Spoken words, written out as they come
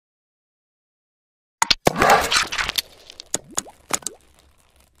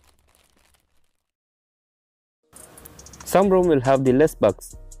Some ROM will have the less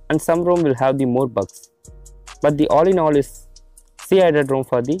bugs and some ROM will have the more bugs. But the all in all is C-added ROM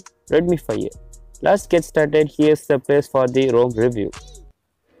for the Redmi 5A. Let's get started. Here's the place for the ROM review.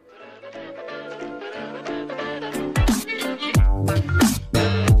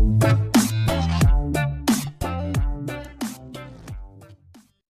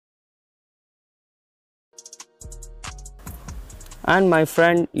 And my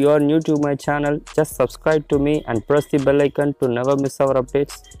friend, you are new to my channel, just subscribe to me and press the bell icon to never miss our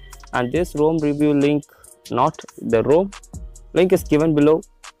updates. And this ROM review link, not the ROM, link is given below.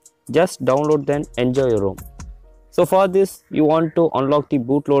 Just download then enjoy your ROM. So for this, you want to unlock the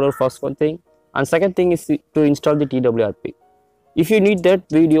bootloader, first one thing, and second thing is to install the TWRP. If you need that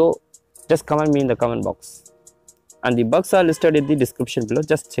video, just comment me in the comment box. And the bugs are listed in the description below,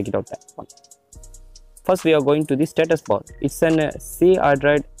 just check it out that one. First, we are going to the status bar. It's an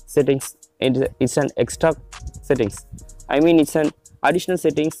C-added settings. It's an extra settings. I mean, it's an additional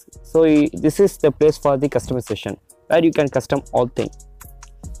settings. So this is the place for the customization where you can custom all things.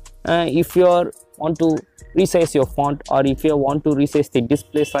 If you want to resize your font, or if you want to resize the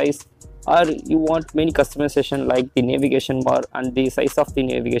display size, or you want many customization like the navigation bar and the size of the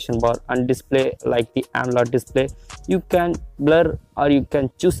navigation bar and display like the AMOLED display, you can blur or you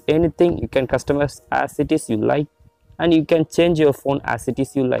can choose anything. You can customize as it is you like, and you can change your phone as it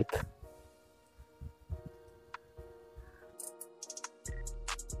is you like.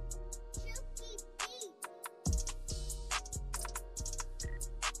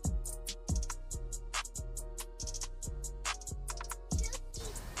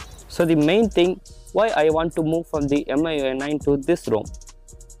 So the main thing why I want to move from the MIUI 9 to this ROM.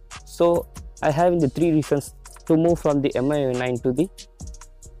 So I have the three reasons to move from the MIUI 9 to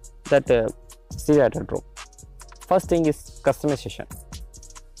the C-added ROM. First thing is customization.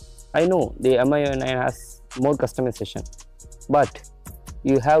 I know the MIUI 9 has more customization, but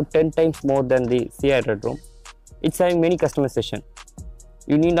you have 10 times more than the C-added ROM. It's having many customization.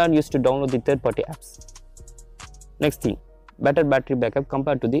 You need not use to download the third-party apps. Next thing, better battery backup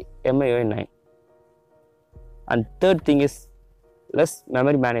compared to the MIUI 9. And third thing is less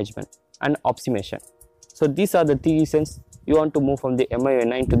memory management and optimization. So these are the three reasons you want to move from the MIUI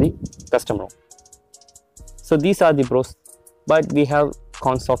 9 to the custom ROM. So these are the pros, but we have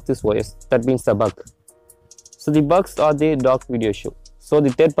cons of this OS, that means the bug. So the bugs are the dark video issue. So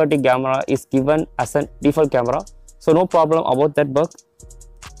the third party camera is given as a default camera, so no problem about that bug.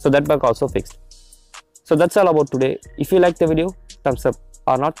 So that bug also fixed. So that's all about today. If you like the video, thumbs up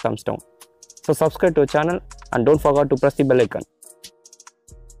or not thumbs down. So subscribe to our channel and don't forget to press the bell icon.